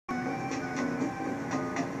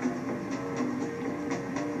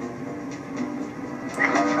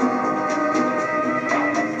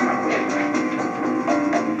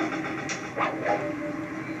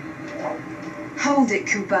found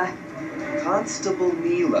it, Cooper. Constable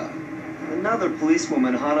Mila. Another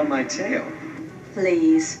policewoman hot on my tail.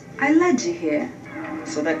 Please, I led you here.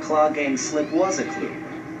 So that Claw Gang slip was a clue.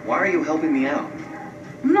 Why are you helping me out?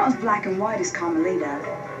 I'm not as black and white as Carmelita.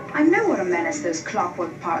 I know what a menace those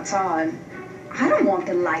clockwork parts are, and I don't want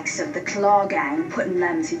the likes of the Claw Gang putting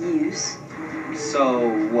them to use. So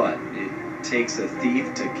what? It takes a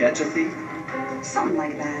thief to catch a thief? Something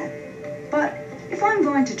like that. But if I'm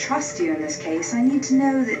going to trust you in this case, I need to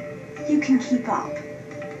know that you can keep up.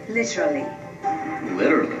 Literally.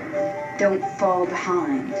 Literally? Don't fall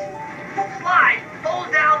behind. Slide,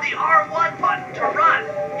 hold down the R1 button to run.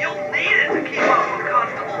 You'll need it to keep up with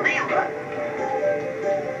Constable Neela.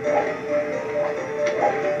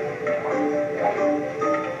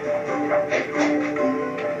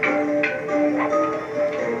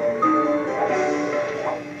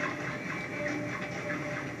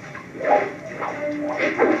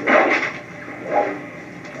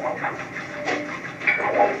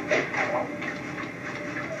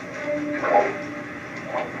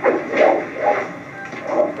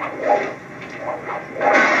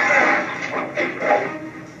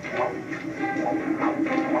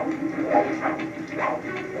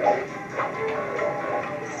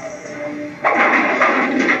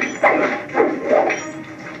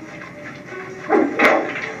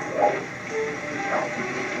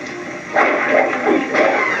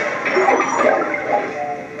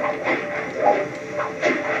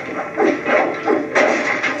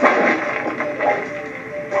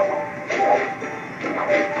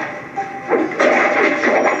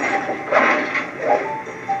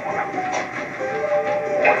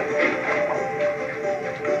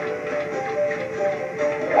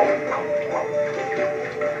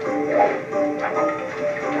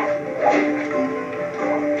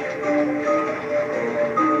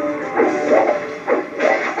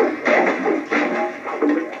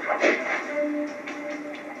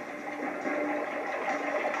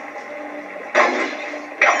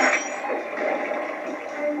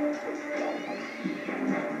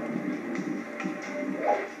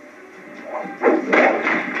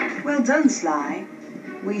 Well done, Sly.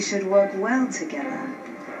 We should work well together.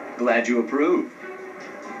 Glad you approve.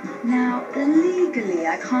 Now, legally,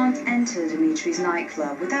 I can't enter Dimitri's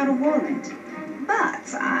nightclub without a warrant.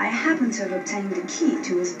 But I happen to have obtained a key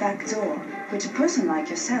to his back door, which a person like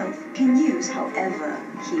yourself can use however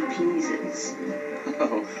he pleases.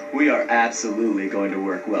 Oh, we are absolutely going to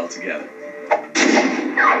work well together.